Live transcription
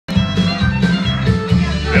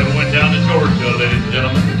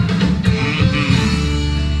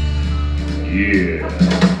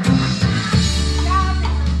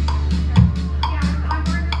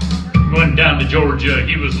Georgia,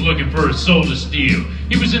 he was looking for a soul to steal.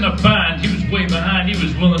 He was in a bind, he was way behind, he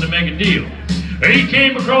was willing to make a deal. He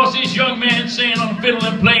came across this young man saying on a fiddle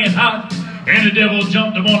and playing hot, and the devil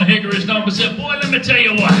jumped him on a hickory stump and said, boy, let me tell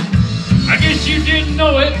you what, I guess you didn't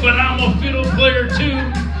know it, but I'm a fiddle player too,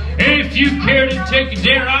 and if you care to take a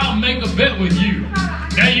dare, I'll make a bet with you.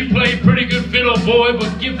 Now you play pretty good fiddle, boy,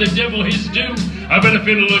 but give the devil his due. I bet a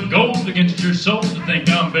fiddle of gold against your soul to think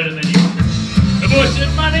I'm better than you. The boy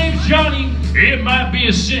said, my name's Johnny, it might be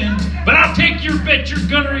a sin, but I'll take your bet you're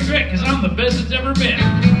gonna regret, cause I'm the best it's ever been.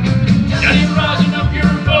 Johnny rising up your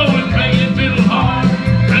bow and playing fiddle hard,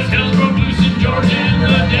 cause hell's broke loose in Georgia and the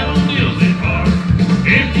devil deals it hard.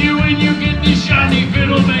 If you win, you get this shiny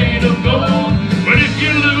fiddle made of gold, but if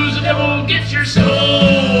you lose, the devil gets your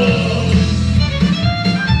soul.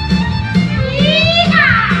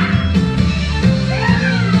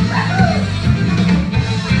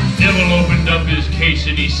 His case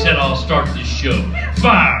and he said, I'll start this show.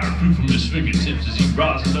 Fire flew from his fingertips as he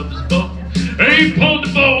rosin up his bow. And he pulled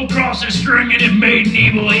the bow across his string and it made an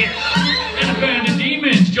evil hiss. And a band of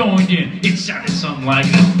demons joined in. It sounded something like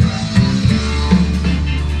this.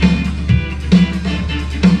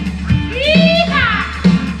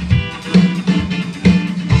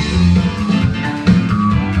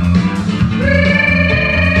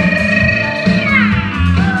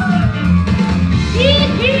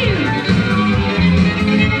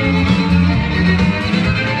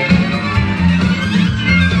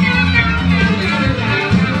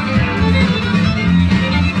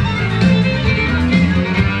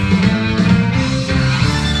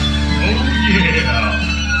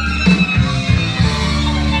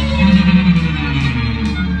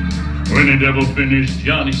 When the devil finished,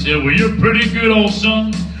 Johnny said, well, you're pretty good, old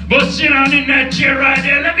son, but sit down in that chair right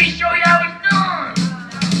there. Let me show you how it's done.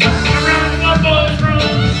 Around my boys run.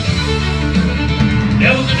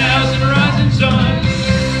 Devil's in the house in the rising sun.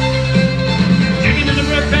 Chicken in the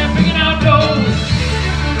bread pan, picking out dough.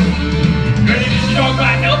 Ready to dog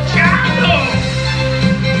by no child, no.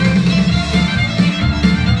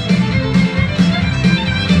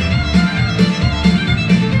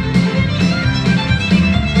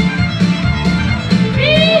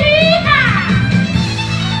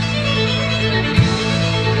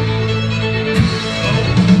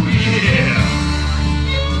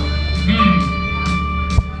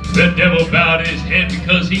 The devil bowed his head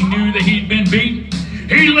because he knew that he'd been beaten.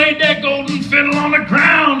 He laid that golden fiddle on the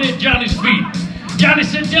ground at Johnny's feet. Johnny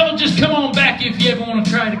said, devil, just come on back if you ever want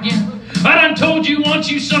to try it again. I done told you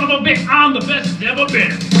once, you son of a bitch, I'm the best it's ever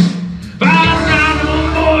been. Fire around and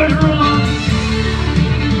old boys run.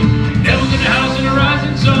 Devil's in the house in the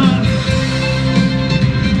rising sun.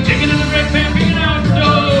 Chicken in the bread pan, picking out the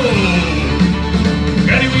dough.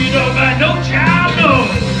 Ready when you don't buy no child, no.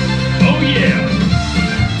 Oh yeah.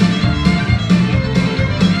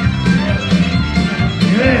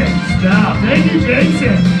 Good stuff. Thank you,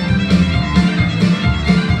 Jason.